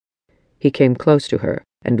He came close to her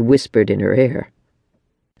and whispered in her ear.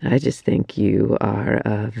 "I just think you are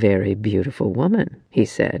a very beautiful woman," he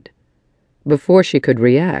said. Before she could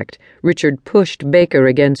react, Richard pushed Baker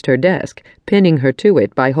against her desk, pinning her to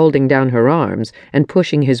it by holding down her arms and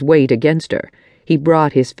pushing his weight against her. He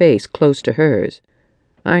brought his face close to hers.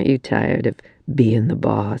 "Aren't you tired of being the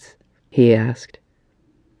boss?" he asked.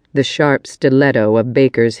 The sharp stiletto of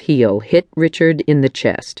Baker's heel hit Richard in the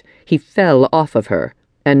chest. He fell off of her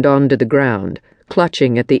and onto the ground,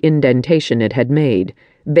 clutching at the indentation it had made.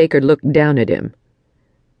 Baker looked down at him.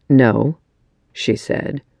 "No," she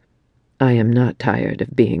said. "I am not tired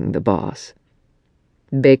of being the boss."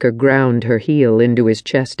 Baker ground her heel into his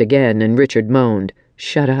chest again, and Richard moaned.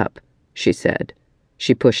 "Shut up," she said.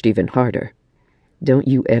 She pushed even harder. "Don't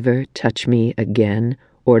you ever touch me again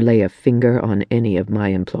or lay a finger on any of my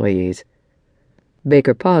employees."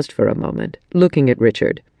 Baker paused for a moment, looking at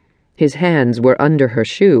Richard. His hands were under her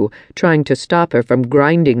shoe, trying to stop her from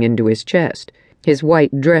grinding into his chest. His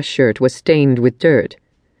white dress shirt was stained with dirt.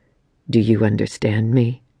 "Do you understand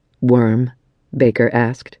me, worm?" Baker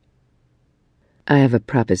asked. "I have a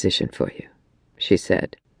proposition for you," she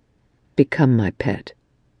said. "Become my pet."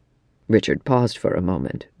 Richard paused for a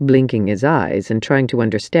moment, blinking his eyes and trying to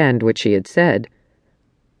understand what she had said.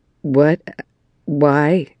 "What?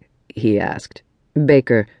 Why?" he asked.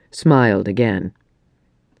 Baker smiled again.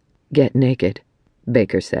 "Get naked,"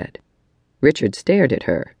 Baker said. Richard stared at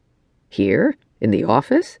her. "Here? In the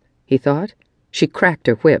office?" he thought. She cracked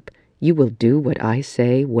her whip. "You will do what I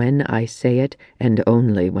say when I say it, and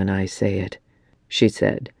only when I say it," she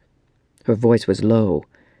said. Her voice was low,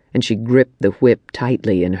 and she gripped the whip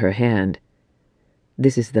tightly in her hand.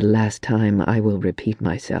 "This is the last time I will repeat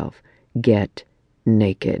myself. Get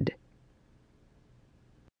naked."